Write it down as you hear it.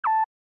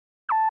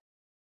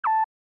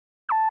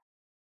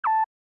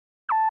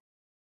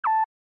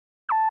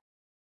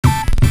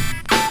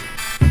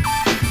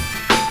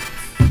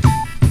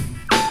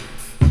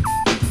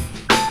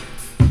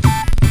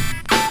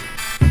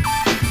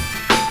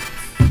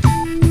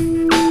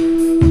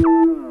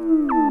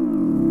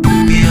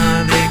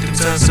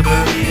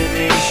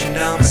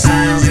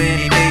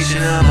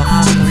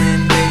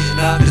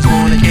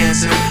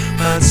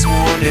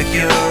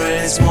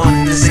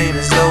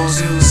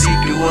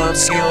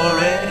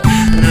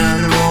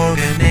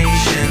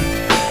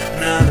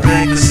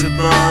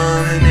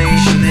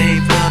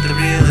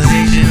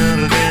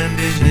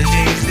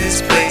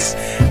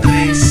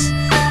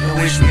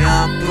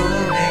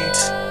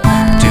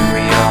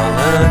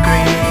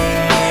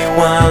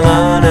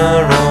while on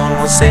our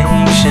own we're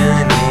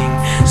stationing.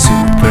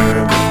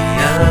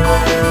 Superbia,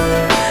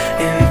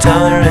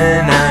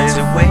 intolerant eyes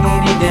of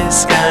weighty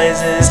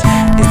disguises.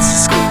 It's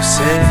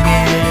exclusive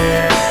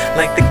here,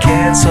 like the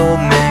cancelled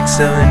mix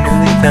of a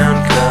newly found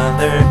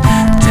color.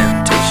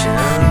 Temptation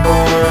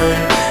unborn,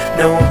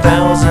 no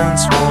vows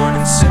unsworn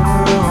in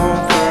Superbia.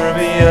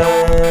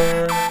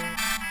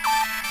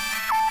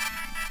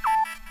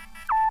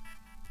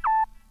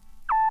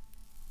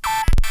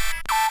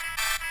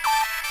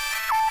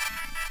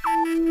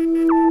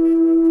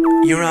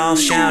 You're all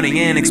shouting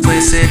in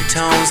explicit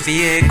tones.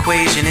 The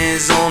equation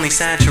is only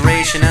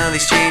saturation of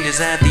these changes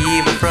at the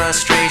eve of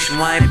frustration.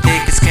 White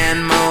pickets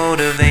can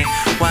motivate,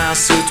 while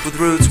suits with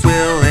roots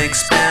will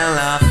expel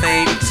our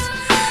fate.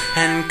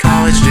 And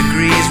college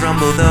degrees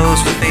rumble those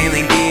with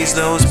failing D's.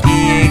 Those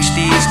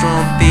PhDs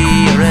drawn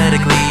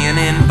theoretically, an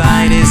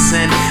invite is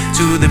sent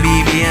to the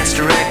BBS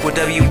direct, where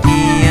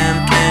WEM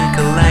can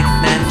collect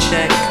and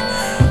check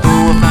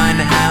who will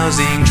find a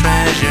housing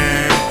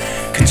treasure.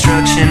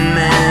 Construction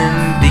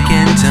men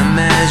begin to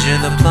measure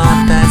the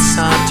plot that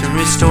sought to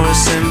restore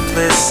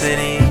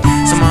simplicity.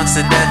 So marks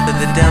the death of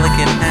the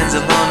delicate hands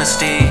of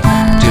honesty.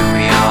 Do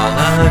we all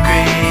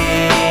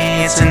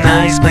agree it's a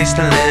nice place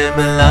to live,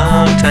 but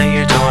locked at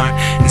your door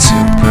in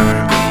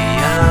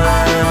Superbia?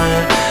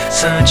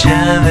 Such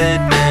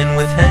avid men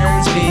with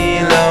hands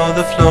below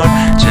the floor,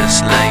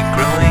 just like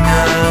growing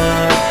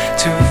up.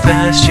 Too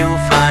fast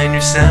you'll find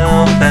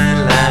yourself at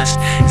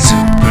last in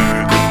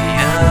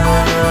Superbia.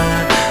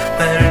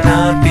 Better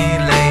not be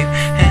late,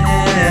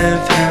 head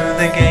through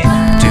the gate.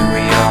 Do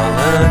we all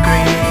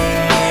agree?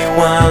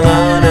 While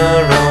on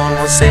our own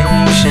we're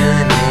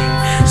stationing.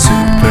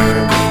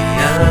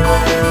 Superbia,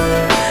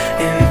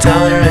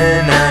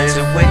 intolerant eyes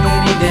of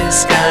weighty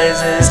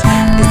disguises.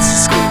 It's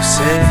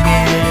exclusive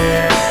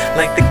here,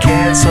 like the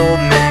cancelled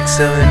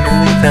mix of a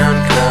newly found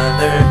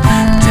color.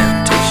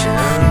 Temptation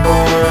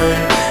unborn,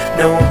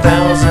 no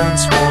vows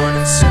unsworn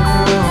in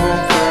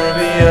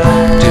Superbia.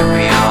 Do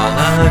we all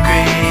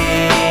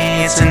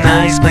agree it's a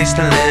nice place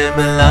to live,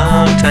 but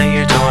locked at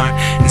your door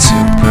in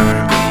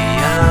Superbia?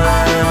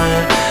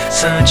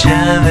 Such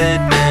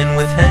avid men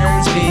with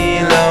hands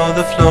below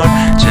the floor,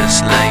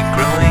 just like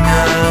growing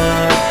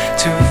up.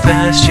 Too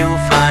fast you'll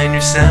find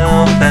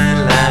yourself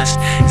at last.